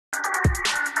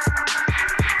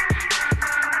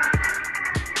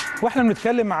واحنا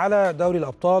بنتكلم على دوري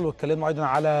الابطال واتكلمنا ايضا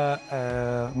على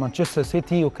مانشستر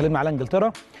سيتي واتكلمنا على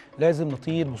انجلترا، لازم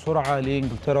نطير بسرعه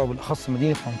لانجلترا وبالاخص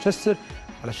مدينه مانشستر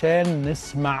علشان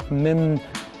نسمع من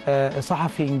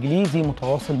صحفي انجليزي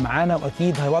متواصل معانا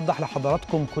واكيد هيوضح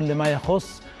لحضراتكم كل ما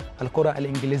يخص الكره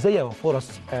الانجليزيه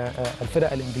وفرص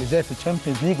الفرق الانجليزيه في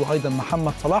الشامبيونز ليج وايضا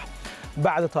محمد صلاح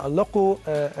بعد تألقه.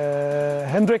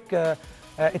 هندريك,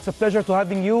 it's a pleasure to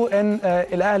having you in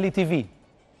الأهلى TV.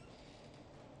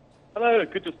 Hello,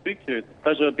 good to speak to you. It's a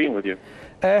pleasure being with you.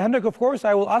 Hendrik, of course,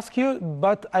 I will ask you,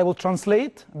 but I will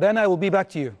translate, then I will be back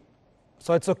to you.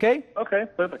 So it's okay? Okay,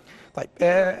 perfect. طيب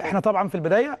احنا طبعا في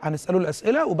البداية هنسأله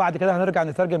الأسئلة وبعد كده هنرجع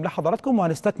نترجم لحضراتكم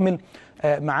وهنستكمل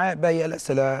معاه باقي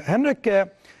الأسئلة. Hendrik,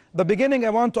 the beginning I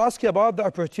want to ask you about the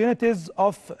opportunities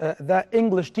of the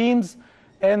English teams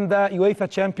in the UEFA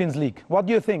Champions League. What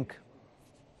do you think?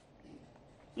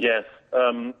 Yes,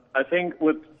 I think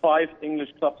with 5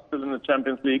 English clubs still in the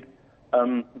Champions League,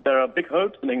 there are big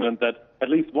hopes in England that at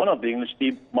least one of the English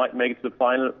teams might make it to the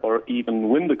final or even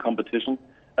win the competition.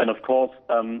 And of course,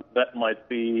 that might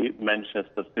be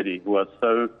Manchester City, who are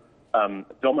so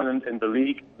dominant in the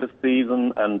league this season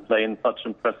and playing such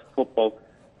impressive football.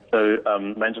 So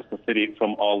Manchester City,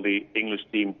 from all the English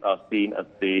teams, are seen as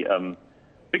the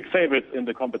big favorites in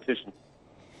the competition.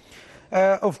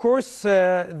 Of course,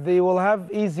 they will have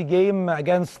easy game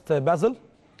against Basel,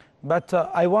 but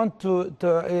I want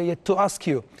to ask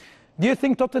you, do you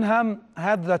think Tottenham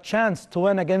had the chance to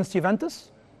win against Juventus?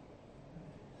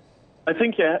 I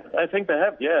think they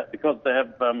have, yeah, because they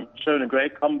have shown a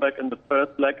great comeback in the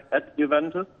first leg at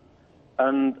Juventus,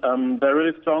 and they're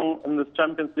really strong in this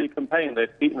Champions League campaign.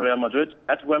 They've beaten Real Madrid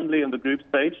at Wembley in the group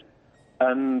stage.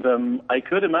 And I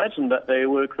could imagine that they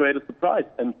will create a surprise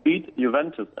and beat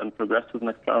Juventus and progress to the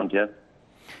next round,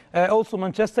 yeah. Also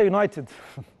Manchester United.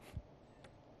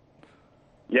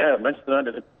 Yeah, Manchester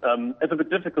United. It's a bit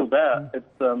difficult there.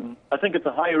 It's I think it's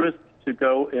a high risk to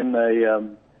go in a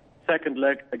second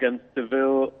leg against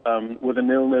Seville with a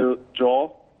 0-0 draw,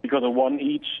 because a 1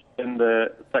 each in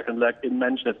the second leg in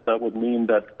Manchester would mean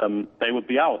that they would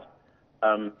be out.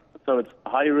 So it's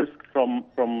high risk from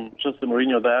Jose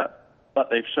Mourinho there. But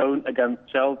they've shown against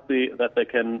Chelsea that they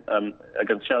can,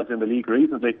 against Chelsea in the league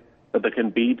recently, that they can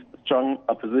beat strong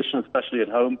opposition, especially at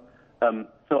home.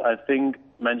 So I think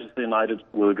Manchester United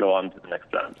will go on to the next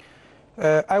round.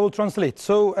 I will translate.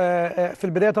 So في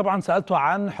البداية طبعا سألته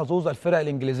عن حظوظ الفرق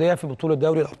الإنجليزية في بطولة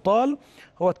دوري الأبطال.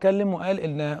 هو اتكلم وقال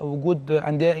إن وجود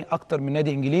أندية أكتر من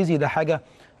نادي إنجليزي ده حاجة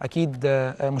أكيد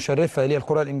مشرفة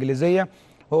للكرة الإنجليزية.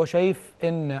 هو شايف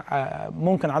ان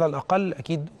ممكن على الاقل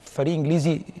اكيد فريق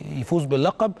انجليزي يفوز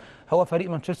باللقب هو فريق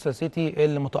مانشستر سيتي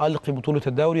اللي متالق في بطوله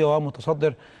الدوري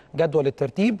ومتصدر جدول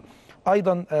الترتيب.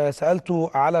 ايضا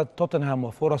سالته على توتنهام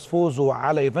وفرص فوزه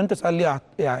على يوفنتوس، قال لي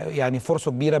يعني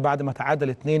فرصه كبيره بعد ما تعادل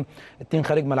 2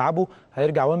 خارج ملعبه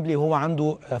هيرجع ويمبلي وهو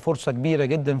عنده فرصه كبيره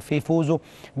جدا في فوزه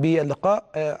باللقاء.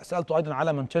 سالته ايضا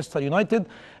على مانشستر يونايتد،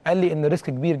 قال لي ان ريسك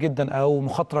كبير جدا او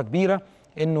مخاطره كبيره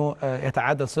انه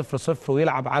يتعادل 0-0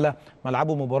 ويلعب على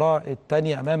ملعبه مباراه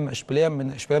الثانيه امام اشبيليه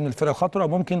من الفرق الخطره،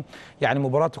 ممكن يعني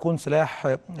مباراه تكون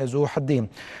سلاح ذو حدين.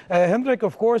 هندريك,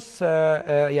 of course,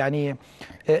 يعني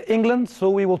England, so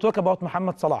we will talk about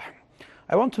محمد صلاح.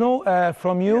 I want to know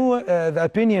from you the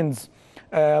opinions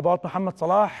about محمد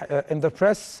صلاح in the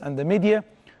press and the media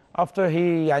after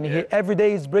he every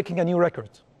day is breaking a new record.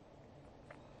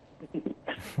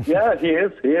 Yeah, he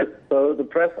is. So the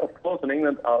press, of course, in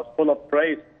England are full of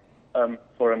praise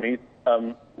for him. He's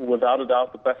without a doubt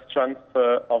the best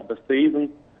transfer of the season,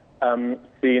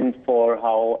 seen for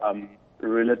how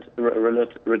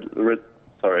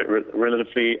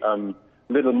relatively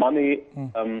little money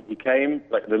he came,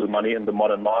 like little money in the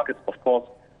modern market, of course,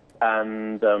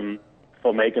 and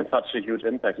for making such a huge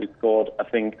impact. He scored, I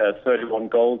think, 31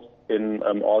 goals in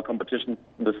all competitions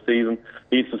this season.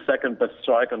 He's the second best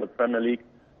striker in the Premier League.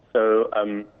 So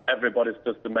everybody's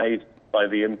just amazed by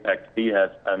the impact he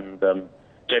has. And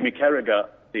Jamie Carragher,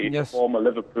 the former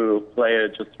Liverpool player,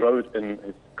 just wrote in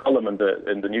his column in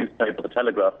the newspaper, The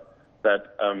Telegraph, that,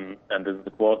 and this is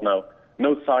the quote now,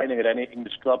 no signing at any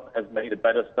English club has made a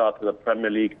better start to the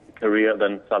Premier League career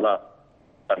than Salah.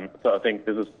 So I think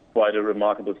this is quite a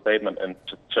remarkable statement and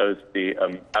just shows the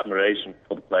admiration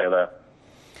for the player there.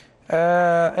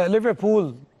 Liverpool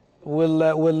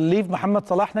will leave Mohamed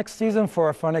Salah next season for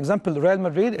an example, Real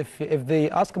Madrid, if they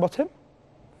ask about him?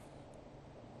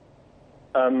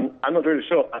 I'm not really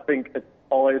sure. I think it's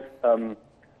always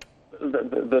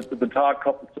the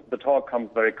talk comes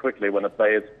very quickly when a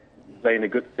player is playing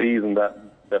a good season. That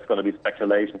there's going to be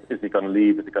speculations: is he going to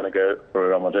leave? Is he going to go for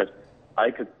Real Madrid? I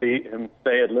could see him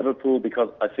stay at Liverpool because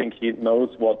I think he knows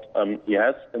what he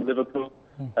has in Liverpool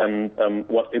and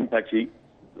what impact he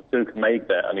still can make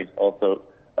there. And he's also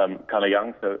kind of young,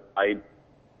 so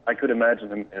I could imagine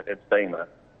him staying there.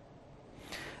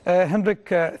 Hendrik,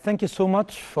 thank you so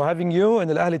much for having you in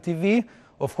الأهلى TV.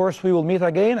 Of course, we will meet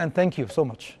again, and thank you so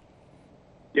much.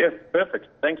 Yes, perfect.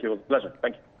 Thank you. It was a pleasure.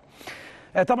 Thank you.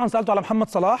 طبعا سألته على محمد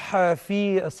صلاح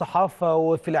في الصحافة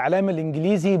وفي الإعلام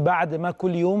الإنجليزي بعد ما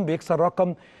كل يوم بيكسر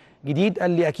رقم جديد.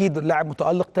 قال لي أكيد لاعب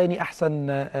متألق، تاني أحسن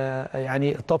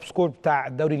يعني التوب سكور بتاع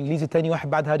الدوري الإنجليزي، تاني واحد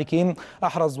بعد هاري كين،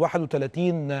 أحرز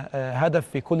 31 هدف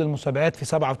في كل المسابقات في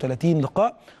 37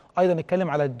 لقاء. ايضا اتكلم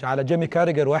على جيمي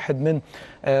كاريجر، واحد من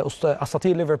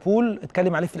اساطير ليفربول،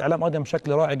 اتكلم عليه في الاعلام ايضا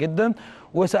بشكل رائع جدا.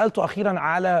 وسالته اخيرا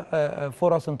على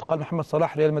فرص انتقال محمد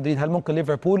صلاح ريال مدريد، هل ممكن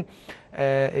ليفربول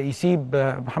يسيب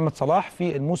محمد صلاح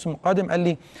في الموسم القادم؟ قال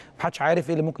لي محدش عارف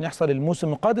ايه اللي ممكن يحصل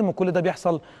الموسم القادم، وكل ده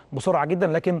بيحصل بسرعه جدا.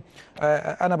 لكن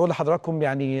انا بقول لحضراتكم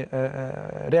يعني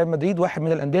ريال مدريد واحد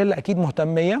من الانديه اللي اكيد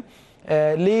مهتميه.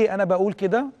 ليه انا بقول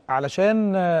كده؟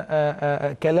 علشان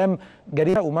كلام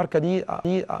جريده وماركه دي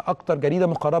اكتر جريده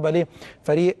مقربه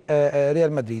لفريق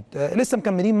ريال مدريد. لسه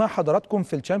مكملين مع حضراتكم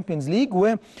في الشامبيونز ليج،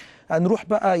 وهنروح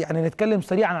بقى يعني نتكلم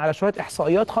سريعا على شويه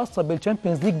احصائيات خاصه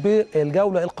بالشامبيونز ليج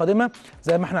بالجوله القادمه.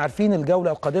 زي ما احنا عارفين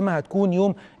الجوله القادمه هتكون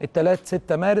يوم الثلاث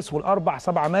 6 مارس والاربع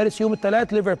 7 مارس. يوم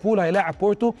الثلاث ليفربول هيلاعب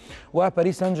بورتو،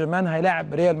 وباريس سان جيرمان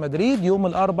هيلاعب ريال مدريد. يوم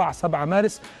الاربع 7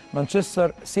 مارس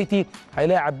مانشستر سيتي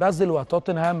هيلاعب بازل،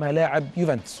 وتوتنهام هيلاعب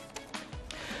يوفنتوس.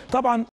 طبعا